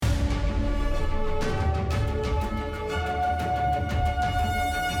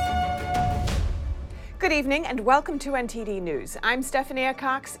Good evening and welcome to NTD News. I'm Stephanie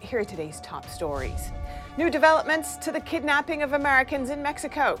Cox. Here are today's top stories. New developments to the kidnapping of Americans in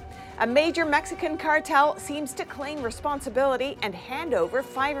Mexico. A major Mexican cartel seems to claim responsibility and hand over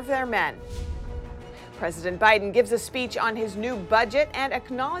 5 of their men. President Biden gives a speech on his new budget and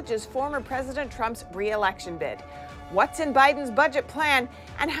acknowledges former President Trump's re-election bid. What's in Biden's budget plan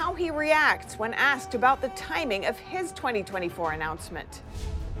and how he reacts when asked about the timing of his 2024 announcement.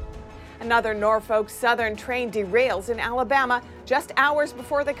 Another Norfolk Southern train derails in Alabama just hours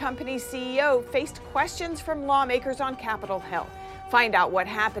before the company's CEO faced questions from lawmakers on Capitol Hill. Find out what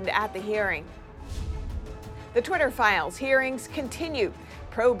happened at the hearing. The Twitter Files hearings continue,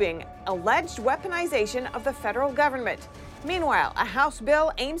 probing alleged weaponization of the federal government. Meanwhile, a House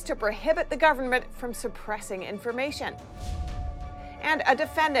bill aims to prohibit the government from suppressing information. And a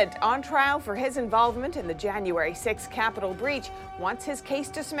defendant on trial for his involvement in the January 6 Capitol breach wants his case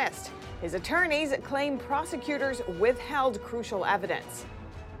dismissed. His attorneys claim prosecutors withheld crucial evidence.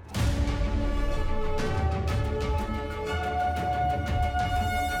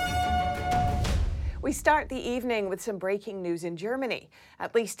 We start the evening with some breaking news in Germany.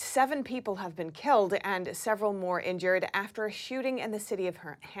 At least 7 people have been killed and several more injured after a shooting in the city of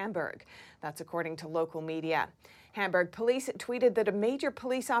Hamburg. That's according to local media. Hamburg police tweeted that a major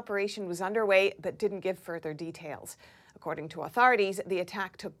police operation was underway but didn't give further details. According to authorities, the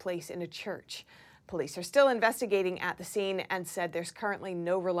attack took place in a church. Police are still investigating at the scene and said there's currently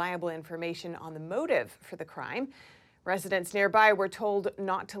no reliable information on the motive for the crime. Residents nearby were told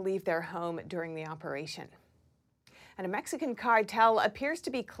not to leave their home during the operation. And a Mexican cartel appears to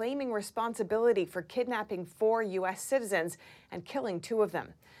be claiming responsibility for kidnapping 4 U.S. citizens and killing 2 of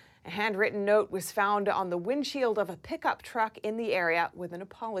them. A handwritten note was found on the windshield of a pickup truck in the area with an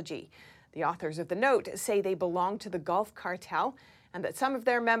apology. The authors of the note say they belong to the Gulf Cartel and that some of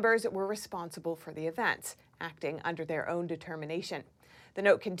their members were responsible for the events, acting under their own determination. The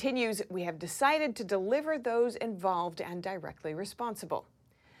note continues, "We have decided to deliver those involved and directly responsible."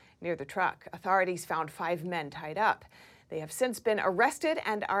 Near the truck, authorities found 5 men tied up. They have since been arrested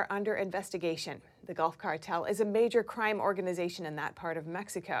and are under investigation. The Gulf Cartel is a major crime organization in that part of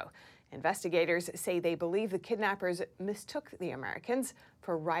Mexico. Investigators say they believe the kidnappers mistook the Americans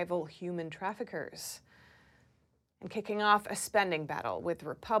for rival human traffickers. And kicking off a spending battle with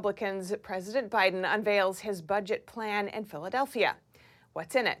Republicans, President Biden unveils his budget plan in Philadelphia.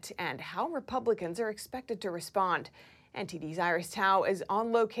 What's in it and how Republicans are expected to respond. NTD's Iris Tao is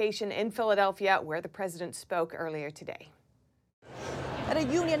on location in Philadelphia, where the president spoke earlier today. At a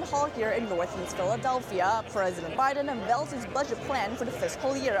Union Hall here in Northeast Philadelphia, President Biden unveils his budget plan for the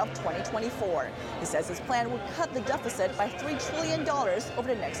fiscal year of 2024. He says his plan will cut the deficit by $3 trillion over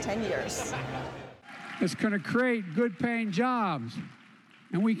the next 10 years. It's going to create good-paying jobs,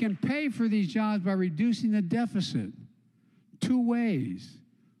 and we can pay for these jobs by reducing the deficit 2 ways.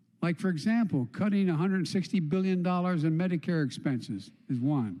 Like, for example, cutting $160 billion in Medicare expenses is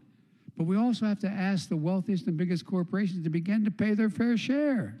one. But we also have to ask the wealthiest and biggest corporations to begin to pay their fair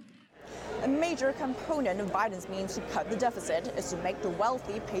share. A major component of Biden's means to cut the deficit is to make the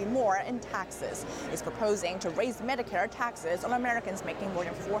wealthy pay more in taxes. He's proposing to raise Medicare taxes on Americans making more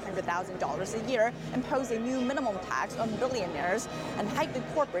than $400,000 a year, impose a new minimum tax on billionaires, and hike the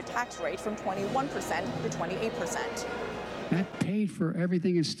corporate tax rate from 21% to 28%. That paid for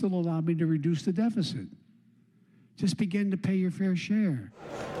everything and still allowed me to reduce the deficit. Just begin to pay your fair share.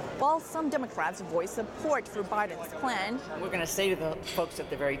 While some Democrats voice support for Biden's plan, we're going to say to the folks at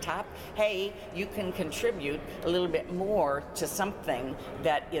the very top, hey, you can contribute a little bit more to something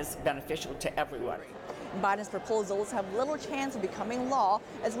that is beneficial to everyone. Biden's proposals have little chance of becoming law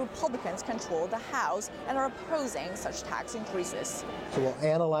as Republicans control the House and are opposing such tax increases. So we'll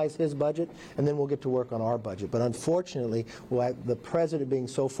analyze his budget and then we'll get to work on our budget. But unfortunately, the president being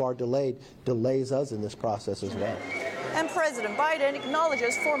so far delayed delays us in this process as well. And President Biden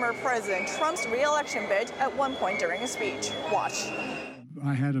acknowledges former President Trump's re-election bid at one point during a speech. Watch.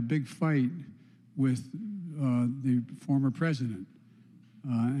 I had a big fight with the former president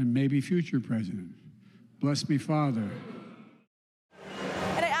and maybe future president. Bless me, Father.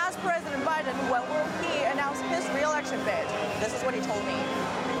 And I asked President Biden when will he announce his re-election bid. This is what he told me.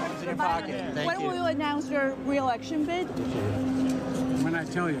 It's in your pocket. Thank when will you announce your re-election bid? When I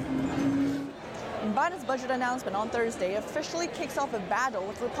tell you. Biden's budget announcement on Thursday officially kicks off a battle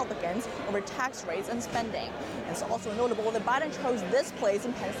with Republicans over tax rates and spending. It's also notable that Biden chose this place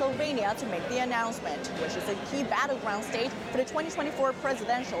in Pennsylvania to make the announcement, which is a key battleground state for the 2024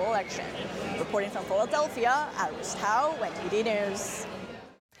 presidential election. Reporting from Philadelphia, Iris Tao, NTD News.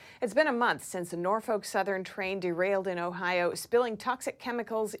 It's been a month since a Norfolk Southern train derailed in Ohio, spilling toxic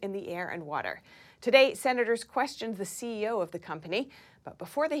chemicals in the air and water. Today, senators questioned the CEO of the company, but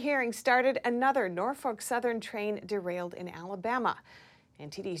before the hearing started, another Norfolk Southern train derailed in Alabama.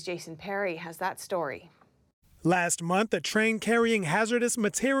 NTD's Jason Perry has that story. Last month, a train carrying hazardous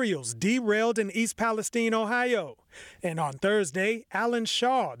materials derailed in East Palestine, Ohio. And on Thursday, Alan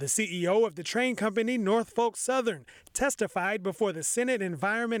Shaw, the CEO of the train company Norfolk Southern, testified before the Senate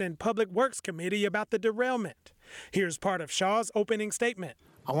Environment and Public Works Committee about the derailment. Here's part of Shaw's opening statement.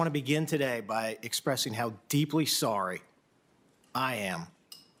 I want to begin today by expressing how deeply sorry I am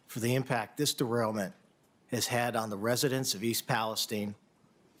for the impact this derailment has had on the residents of East Palestine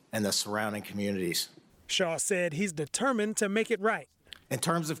and the surrounding communities. Shaw said he's determined to make it right. In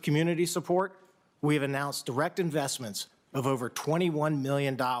terms of community support, we have announced direct investments of over $21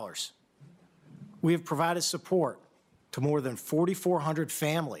 million. We have provided support to more than 4,400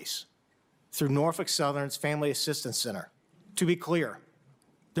 families through Norfolk Southern's Family Assistance Center. To be clear,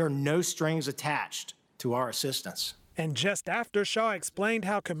 there are no strings attached to our assistance. And just after Shaw explained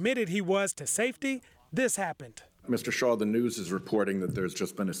how committed he was to safety, this happened. Mr. Shaw, the news is reporting that there's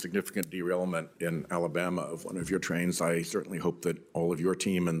just been a significant derailment in Alabama of one of your trains. I certainly hope that all of your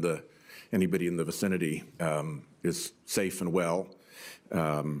team and anybody in the vicinity is safe and well.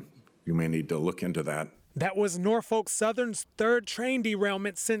 You may need to look into that. That was Norfolk Southern's third train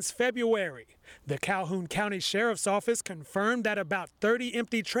derailment since February. The Calhoun County Sheriff's Office confirmed that about 30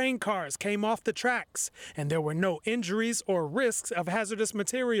 empty train cars came off the tracks, and there were no injuries or risks of hazardous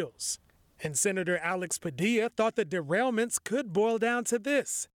materials. And Senator Alex Padilla thought the derailments could boil down to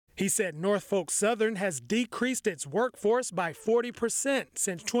this. He said Norfolk Southern has decreased its workforce by 40%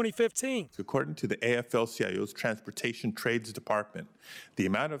 since 2015. According to the AFL-CIO's Transportation Trades Department, the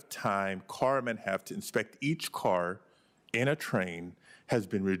amount of time carmen have to inspect each car in a train has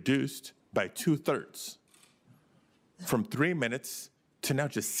been reduced by 2/3, from 3 minutes to now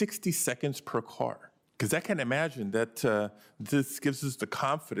just 60 seconds per car. Because I can imagine that this gives us the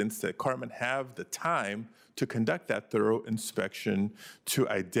confidence that carmen have the time to conduct that thorough inspection to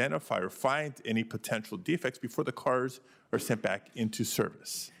identify or find any potential defects before the cars are sent back into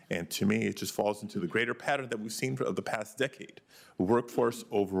service. And to me, it just falls into the greater pattern that we've seen of the past decade. Workforce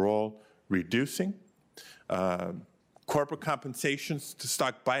overall reducing, corporate compensations to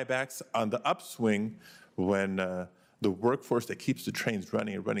stock buybacks on the upswing when the workforce that keeps the trains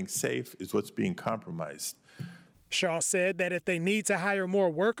running and running safe is what's being compromised. Shaw said that if they need to hire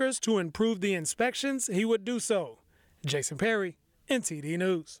more workers to improve the inspections, he would do so. Jason Perry, NTD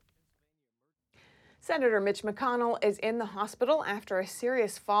News. Senator Mitch McConnell is in the hospital after a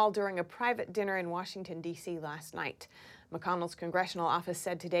serious fall during a private dinner in Washington, D.C. last night. McConnell's congressional office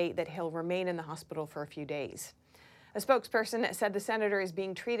said today that he'll remain in the hospital for a few days. A spokesperson said the senator is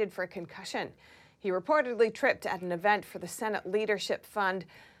being treated for a concussion. He reportedly tripped at an event for the Senate Leadership Fund,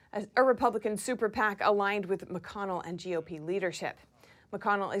 a Republican super PAC aligned with McConnell and GOP leadership.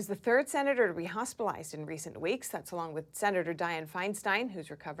 McConnell is the third senator to be hospitalized in recent weeks. That's along with Senator Dianne Feinstein, who's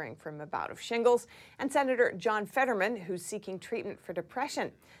recovering from a bout of shingles, and Senator John Fetterman, who's seeking treatment for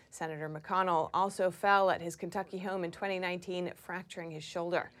depression. Senator McConnell also fell at his Kentucky home in 2019, fracturing his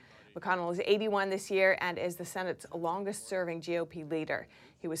shoulder. McConnell is 81 this year and is the Senate's longest-serving GOP leader.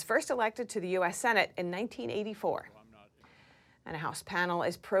 He was first elected to the U.S. Senate in 1984. And a House panel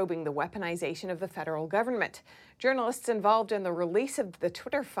is probing the weaponization of the federal government. Journalists involved in the release of the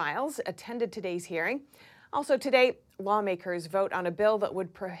Twitter files attended today's hearing. Also today, lawmakers vote on a bill that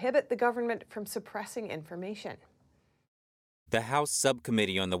would prohibit the government from suppressing information. The House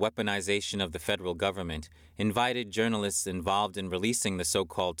Subcommittee on the Weaponization of the Federal Government invited journalists involved in releasing the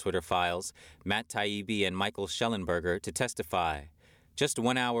so-called Twitter files, Matt Taibbi and Michael Schellenberger, to testify. Just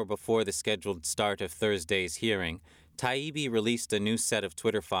 1 hour before the scheduled start of Thursday's hearing, Taibbi released a new set of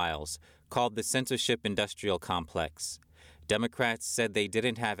Twitter files called the Censorship Industrial Complex. Democrats said they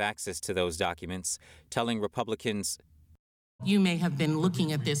didn't have access to those documents, telling Republicans, "You may have been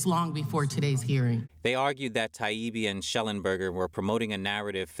looking at this long before today's hearing." They argued that Taibbi and Schellenberger were promoting a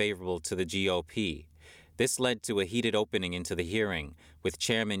narrative favorable to the GOP. This led to a heated opening into the hearing, with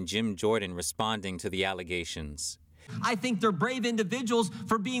Chairman Jim Jordan responding to the allegations. I think they're brave individuals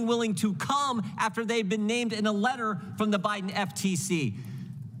for being willing to come after they've been named in a letter from the Biden FTC.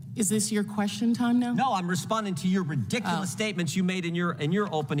 Is this your question time now? No, I'm responding to your ridiculous statements you made in your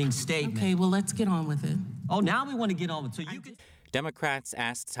opening statement. Okay, well, let's get on with it. Oh, now we want to get on with it. So you can. Democrats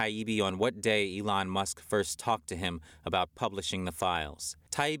asked Taibbi on what day Elon Musk first talked to him about publishing the files.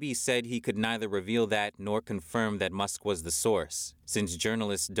 Taibbi said he could neither reveal that nor confirm that Musk was the source, since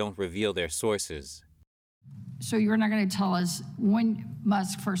journalists don't reveal their sources. So you're not going to tell us when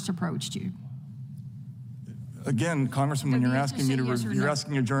Musk first approached you? Again, Congressman, you're asking me to you're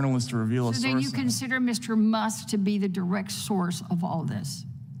asking a journalist to reveal a source. So then you consider Mr. Musk to be the direct source of all this?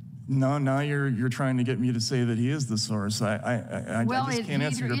 No, now you're trying to get me to say that he is the source. I just can't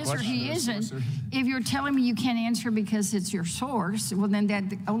answer your question. Well, he isn't. If you're telling me you can't answer because it's your source, well, then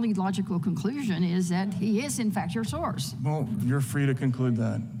the only logical conclusion is that he is, in fact, your source. Well, you're free to conclude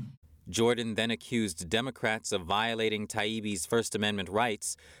that. Jordan then accused Democrats of violating Taibbi's First Amendment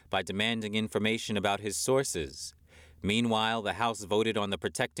rights by demanding information about his sources. Meanwhile, the House voted on the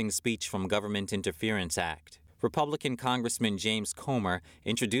Protecting Speech from Government Interference Act. Republican Congressman James Comer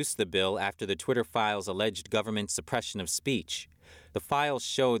introduced the bill after the Twitter files alleged government suppression of speech. The files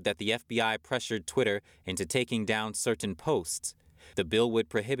showed that the FBI pressured Twitter into taking down certain posts. The bill would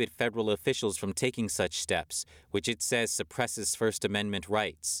prohibit federal officials from taking such steps, which it says suppresses First Amendment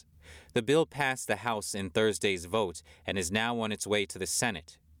rights. The bill passed the House in Thursday's vote and is now on its way to the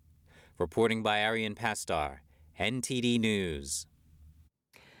Senate. Reporting by Arian Pastar, NTD News.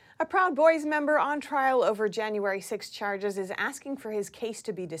 A Proud Boys member on trial over January 6 charges is asking for his case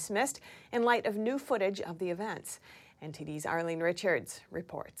to be dismissed in light of new footage of the events. NTD's Arlene Richards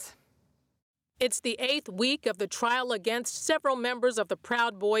reports. It's the 8th week of the trial against several members of the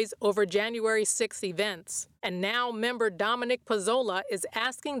Proud Boys over January 6 events. And now member Dominic Pezzola is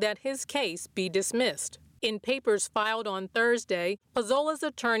asking that his case be dismissed. In papers filed on Thursday, Pezzola's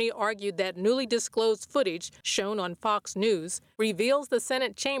attorney argued that newly disclosed footage shown on Fox News reveals the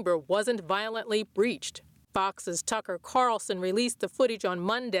Senate chamber wasn't violently breached. Fox's Tucker Carlson released the footage on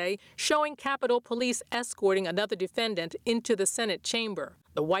Monday showing Capitol Police escorting another defendant into the Senate chamber.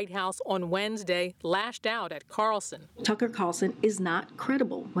 The White House on Wednesday lashed out at Carlson. Tucker Carlson is not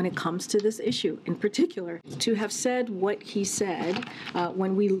credible when it comes to this issue. In particular, to have said what he said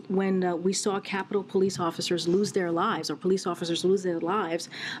when we saw Capitol Police officers lose their lives, or police officers lose their lives,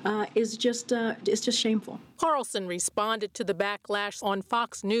 is just shameful. Carlson responded to the backlash on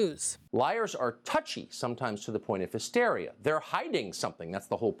Fox News. Liars are touchy, sometimes to the point of hysteria. They're hiding something. That's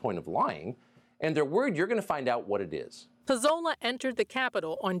the whole point of lying. And they're worried you're going to find out what it is. Pezzola entered the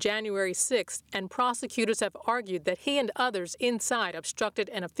Capitol on January 6th, and prosecutors have argued that he and others inside obstructed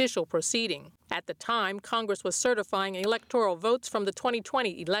an official proceeding. At the time, Congress was certifying electoral votes from the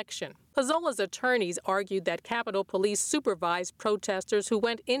 2020 election. Pezzola's attorneys argued that Capitol Police supervised protesters who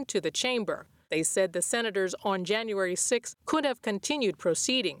went into the chamber. They said the senators on January 6th could have continued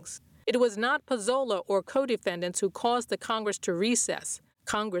proceedings. It was not Pezzola or co-defendants who caused the Congress to recess.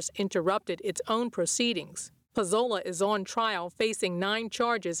 Congress interrupted its own proceedings. Pezzola is on trial facing 9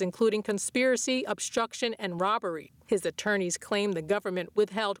 charges, including conspiracy, obstruction, and robbery. His attorneys claim the government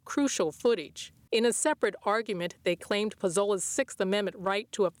withheld crucial footage. In a separate argument, they claimed Pezzola's Sixth Amendment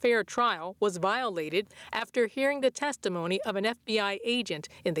right to a fair trial was violated after hearing the testimony of an FBI agent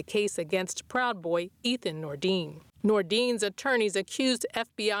in the case against Proud Boy Ethan Nordine. Nordine's attorneys accused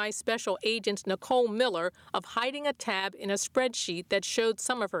FBI Special Agent Nicole Miller of hiding a tab in a spreadsheet that showed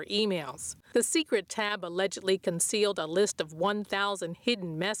some of her emails. The secret tab allegedly concealed a list of 1,000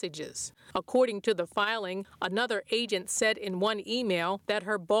 hidden messages. According to the filing, another agent said in one email that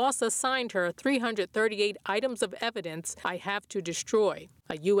her boss assigned her 338 items of evidence I have to destroy.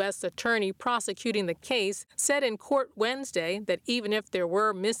 A U.S. attorney prosecuting the case said in court Wednesday that even if there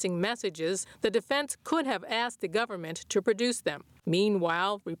were missing messages, the defense could have asked the government to produce them.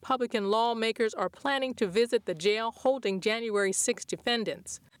 Meanwhile, Republican lawmakers are planning to visit the jail holding January 6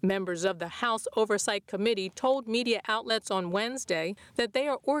 defendants. Members of the House Oversight Committee told media outlets on Wednesday that they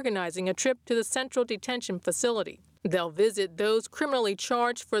are organizing a trip to the Central Detention Facility. They'll visit those criminally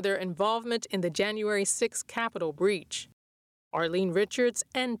charged for their involvement in the January 6 Capitol breach. Arlene Richards,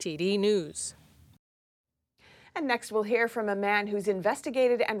 NTD News. And next we'll hear from a man who's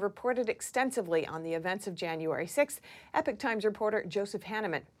investigated and reported extensively on the events of January 6th, Epoch Times reporter Joseph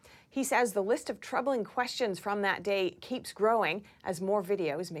Hanneman. He says the list of troubling questions from that day keeps growing as more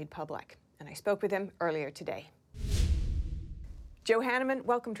video is made public. And I spoke with him earlier today. Joe Hanneman,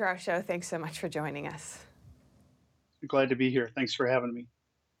 welcome to our show. Thanks so much for joining us. Glad to be here. Thanks for having me.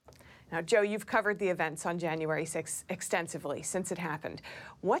 Now, Joe, you've covered the events on January 6th extensively since it happened.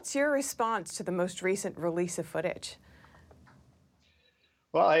 What's your response to the most recent release of footage?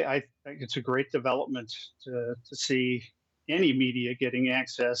 Well, I think it's a great development to see any media getting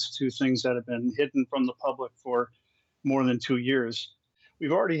access to things that have been hidden from the public for more than 2 years.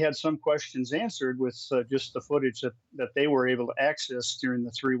 We've already had some questions answered with just the footage that they were able to access during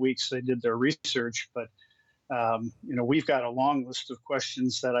the 3 weeks they did their research. But we've got a long list of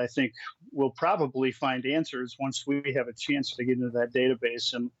questions that I think we'll probably find answers once we have a chance to get into that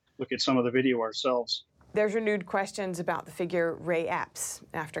database and look at some of the video ourselves. There's renewed questions about the figure Ray Epps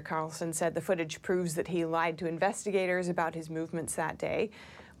after Carlson said the footage proves that he lied to investigators about his movements that day.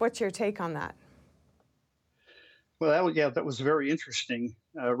 What's your take on that? Well, that was very interesting.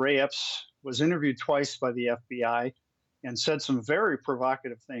 Ray Epps was interviewed twice by the FBI and said some very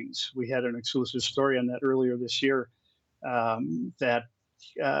provocative things. We had an exclusive story on that earlier this year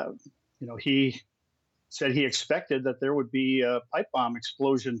he said he expected that there would be a pipe bomb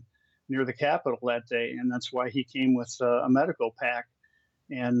explosion near the Capitol that day, and that's why he came with a medical pack.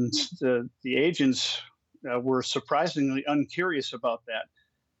 And the agents were surprisingly uncurious about that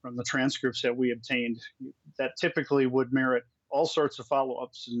from the transcripts that we obtained. That typically would merit all sorts of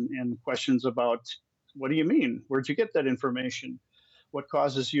follow-ups and questions about, what do you mean? Where'd you get that information? What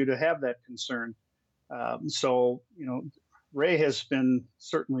causes you to have that concern? Ray has been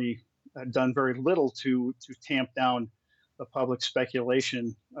certainly done very little to tamp down the public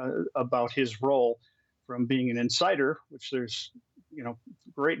speculation about his role, from being an insider, which there's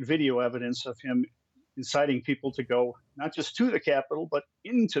great video evidence of him inciting people to go not just to the Capitol but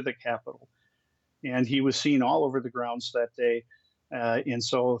into the Capitol, and he was seen all over the grounds that day. And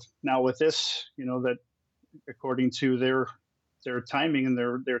so now with this, that according to their timing and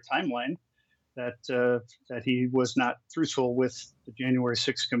their timeline, that he was not truthful with the January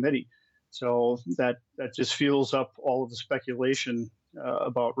 6th committee. So that just fuels up all of the speculation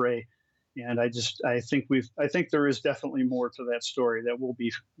about Ray. And I think there is definitely more to that story that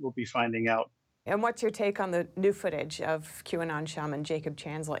we'll be finding out. And what's your take on the new footage of QAnon shaman Jacob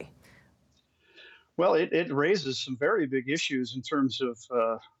Chansley? Well, it raises some very big issues in terms of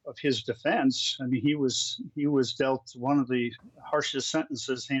his defense. I mean, he was dealt one of the harshest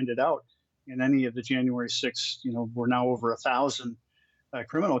sentences handed out in any of the January 6th. We're now over 1,000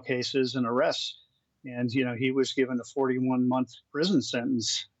 criminal cases and arrests, and he was given a 41-month prison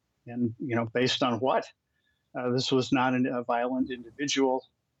sentence. And based on what? This was not a violent individual.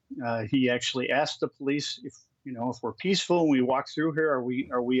 He actually asked the police if we're peaceful and we walk through here,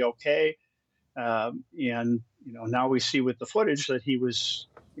 are we okay? And now we see with the footage that he was,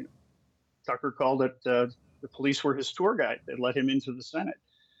 Tucker called it, the police were his tour guide that led him into the Senate.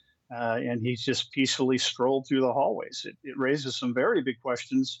 And he just peacefully strolled through the hallways. It raises some very big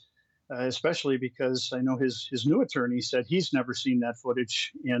questions, especially because I know his new attorney said he's never seen that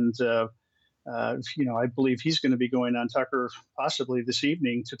footage. And, I believe he's going to be going on Tucker possibly this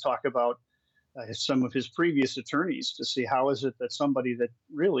evening to talk about some of his previous attorneys to see how is it that somebody that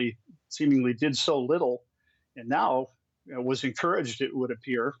really seemingly did so little and now was encouraged, it would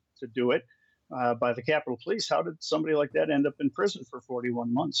appear, to do it by the Capitol Police. How did somebody like that end up in prison for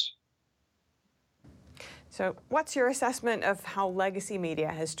 41 months? So what's your assessment of how legacy media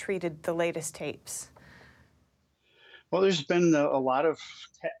has treated the latest tapes? Well, there's been a lot of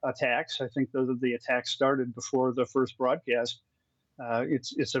attacks. I think the attacks started before the first broadcast.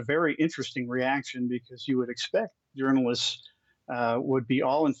 It's a very interesting reaction because you would expect journalists would be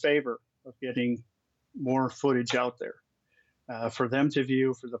all in favor of getting more footage out there for them to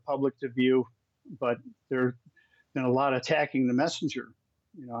view, for the public to view. But there's been a lot attacking the messenger.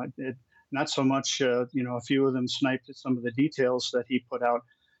 Not so much, a few of them sniped at some of the details that he put out,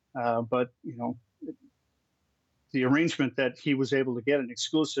 but the arrangement that he was able to get an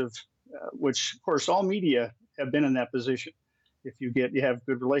exclusive, which of course all media have been in that position. If you have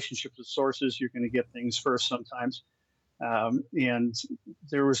good relationships with sources, you're going to get things first sometimes. And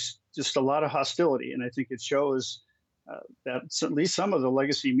there was just a lot of hostility. And I think it shows that at least some of the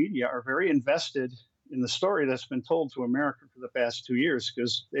legacy media are very invested in the story that's been told to America for the past 2 years,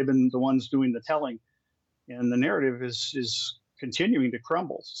 because they've been the ones doing the telling. And the narrative is continuing to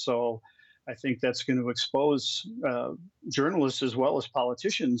crumble. So I think that's going to expose journalists as well as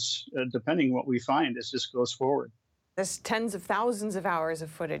politicians, depending what we find as this goes forward. There's tens of thousands of hours of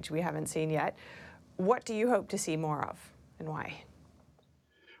footage we haven't seen yet. What do you hope to see more of, and why?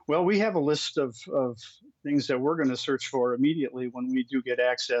 Well, we have a list of things that we're going to search for immediately when we do get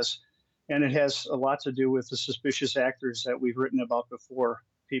access, and it has a lot to do with the suspicious actors that we've written about before,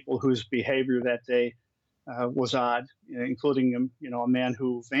 people whose behavior that day was odd, including a man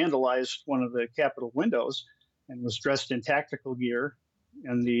who vandalized one of the Capitol windows and was dressed in tactical gear,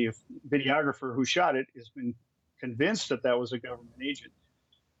 and the videographer who shot it has been convinced that that was a government agent.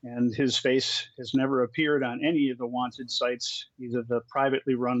 And his face has never appeared on any of the wanted sites, either the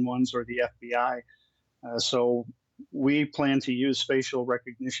privately run ones or the FBI. So we plan to use facial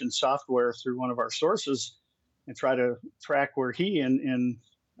recognition software through one of our sources and try to track where he and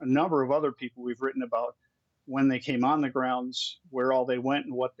a number of other people we've written about, when they came on the grounds, where all they went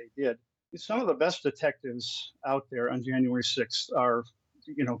and what they did. Some of the best detectives out there on January 6th are,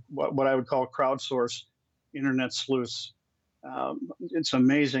 what I would call crowdsourced internet sleuths. It's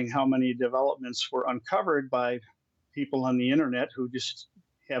amazing how many developments were uncovered by people on the internet who just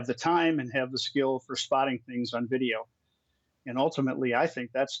have the time and have the skill for spotting things on video. And ultimately, I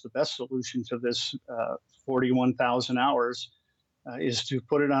think that's the best solution to this 41,000 hours is to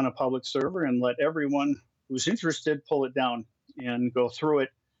put it on a public server and let everyone who's interested pull it down and go through it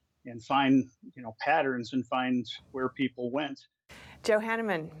and find, patterns and find where people went. Joe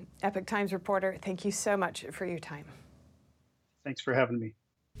Hanneman, Epoch Times reporter, thank you so much for your time. Thanks for having me.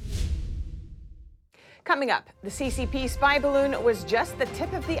 Coming up, the CCP spy balloon was just the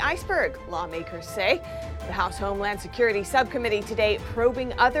tip of the iceberg, lawmakers say. The House Homeland Security Subcommittee today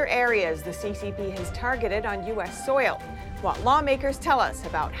probing other areas the CCP has targeted on U.S. soil. What lawmakers tell us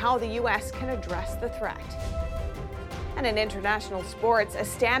about how the U.S. can address the threat. And in international sports, a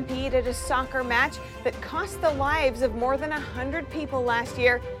stampede at a soccer match that cost the lives of more than 100 people last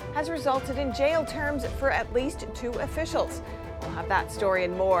year has resulted in jail terms for at least 2 officials. We'll have that story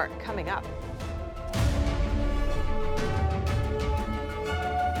and more coming up.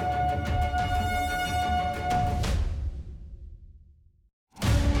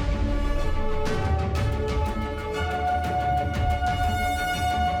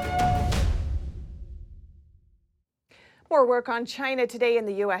 More work on China today in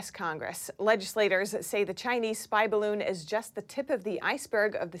the U.S. Congress. Legislators say the Chinese spy balloon is just the tip of the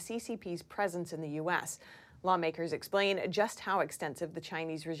iceberg of the CCP's presence in the U.S. Lawmakers explain just how extensive the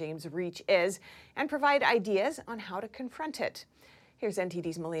Chinese regime's reach is and provide ideas on how to confront it. Here's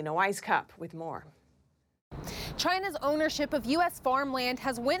NTD's Melina Wisecup with more. China's ownership of U.S. farmland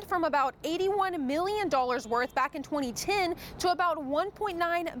has went from about $81 million worth back in 2010 to about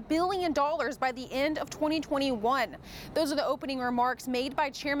 $1.9 billion by the end of 2021. Those are the opening remarks made by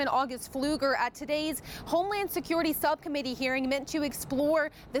Chairman August Pfluger at today's Homeland Security Subcommittee hearing meant to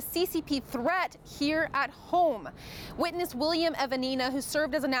explore the CCP threat here at home. Witness William Evanina, who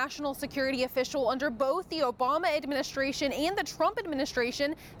served as a national security official under both the Obama administration and the Trump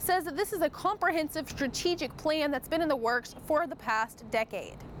administration, says that this is a comprehensive strategic plan that's been in the works for the past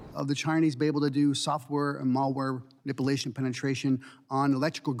decade. Of the Chinese be able to do software and malware manipulation and penetration on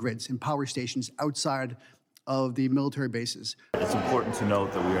electrical grids and power stations outside of the military bases. It's important to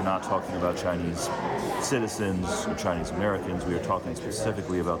note that we are not talking about Chinese citizens or Chinese Americans. We are talking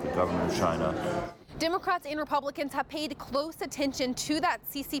specifically about the government of China. Democrats and Republicans have paid close attention to that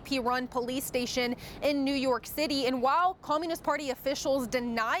CCP-run police station in New York City. And while Communist Party officials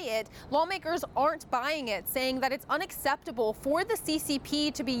deny it, lawmakers aren't buying it, saying that it's unacceptable for the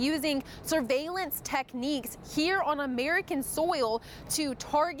CCP to be using surveillance techniques here on American soil to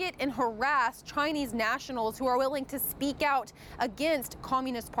target and harass Chinese nationals who are willing to speak out against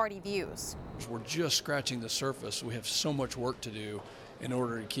Communist Party views. We're just scratching the surface. We have so much work to do in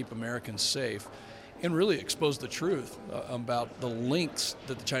order to keep Americans safe and really expose the truth about the lengths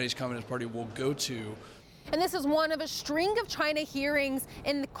that the Chinese Communist Party will go to. And this is one of a string of China hearings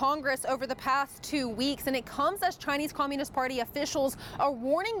in Congress over the past 2 weeks, and it comes as Chinese Communist Party officials are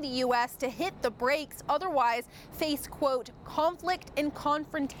warning the U.S. to hit the brakes, otherwise face, quote, conflict and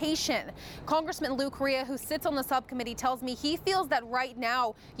confrontation. Congressman Lou Correa, who sits on the subcommittee, tells me he feels that right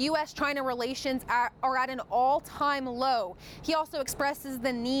now U.S.-China relations are at an all-time low. He also expresses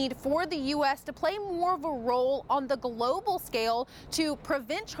the need for the U.S. to play more of a role on the global scale to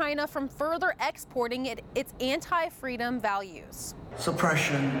prevent China from further exporting its anti-freedom values.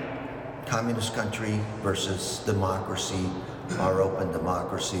 Suppression, communist country versus democracy, our open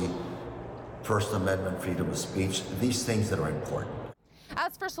democracy, First Amendment, freedom of speech, these things that are important.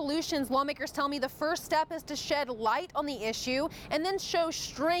 As for solutions, lawmakers tell me the first step is to shed light on the issue and then show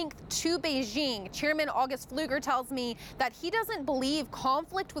strength to Beijing. Chairman August Pfluger tells me that he doesn't believe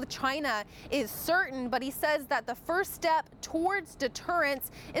conflict with China is certain, but he says that the first step towards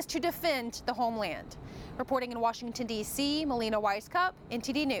deterrence is to defend the homeland. Reporting in Washington, D.C., Melina Wisecup,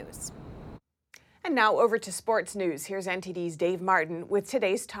 NTD News. And now over to sports news. Here's NTD's Dave Martin with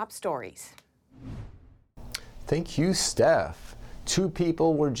today's top stories. Thank you, Steph. 2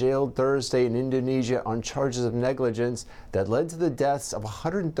 people were jailed Thursday in Indonesia on charges of negligence that led to the deaths of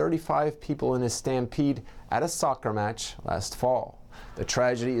 135 people in a stampede at a soccer match last fall. The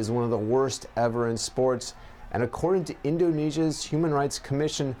tragedy is one of the worst ever in sports, and according to Indonesia's Human Rights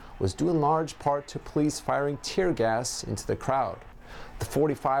Commission, was due in large part to police firing tear gas into the crowd. The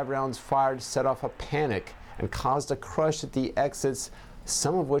 45 rounds fired set off a panic and caused a crush at the exits,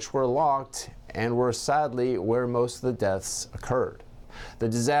 some of which were locked and were sadly where most of the deaths occurred. The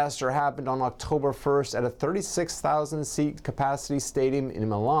disaster happened on October 1st at a 36,000-seat capacity stadium in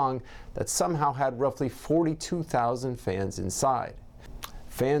Malang that somehow had roughly 42,000 fans inside.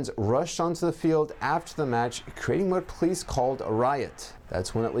 Fans rushed onto the field after the match, creating what police called a riot.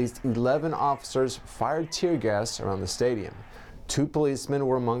 That's when at least 11 officers fired tear gas around the stadium. 2 policemen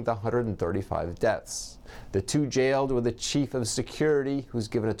were among the 135 deaths. The 2 jailed were the chief of security, who's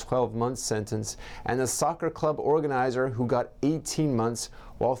given a 12-month sentence, and the soccer club organizer, who got 18 months,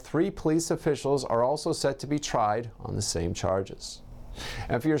 while 3 police officials are also set to be tried on the same charges.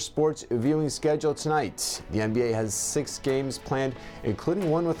 And for your sports viewing schedule tonight, the NBA has 6 games planned, including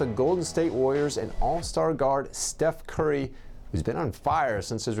one with the Golden State Warriors and all-star guard Steph Curry, who's been on fire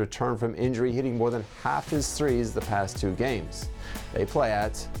since his return from injury, hitting more than half his threes the past 2 games. They play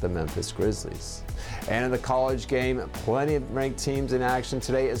at the Memphis Grizzlies. And in the college game, plenty of ranked teams in action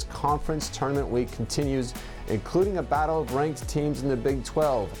today as conference tournament week continues, including a battle of ranked teams in the Big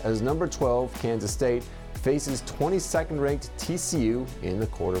 12, as number 12, Kansas State, faces 22nd ranked TCU in the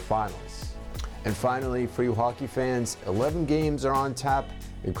quarterfinals. And finally, for you hockey fans, 11 games are on tap,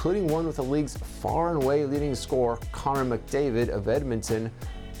 including one with the league's far and away leading scorer, Connor McDavid of Edmonton,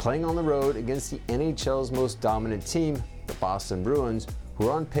 playing on the road against the NHL's most dominant team, the Boston Bruins, who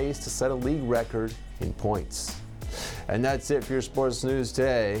are on pace to set a league record in points. And that's it for your sports news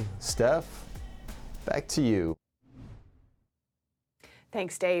today. Steph, back to you.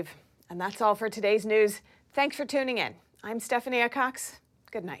 Thanks, Dave. And that's all for today's news. Thanks for tuning in. I'm Stephanie Cox.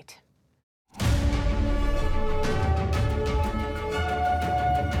 Good night.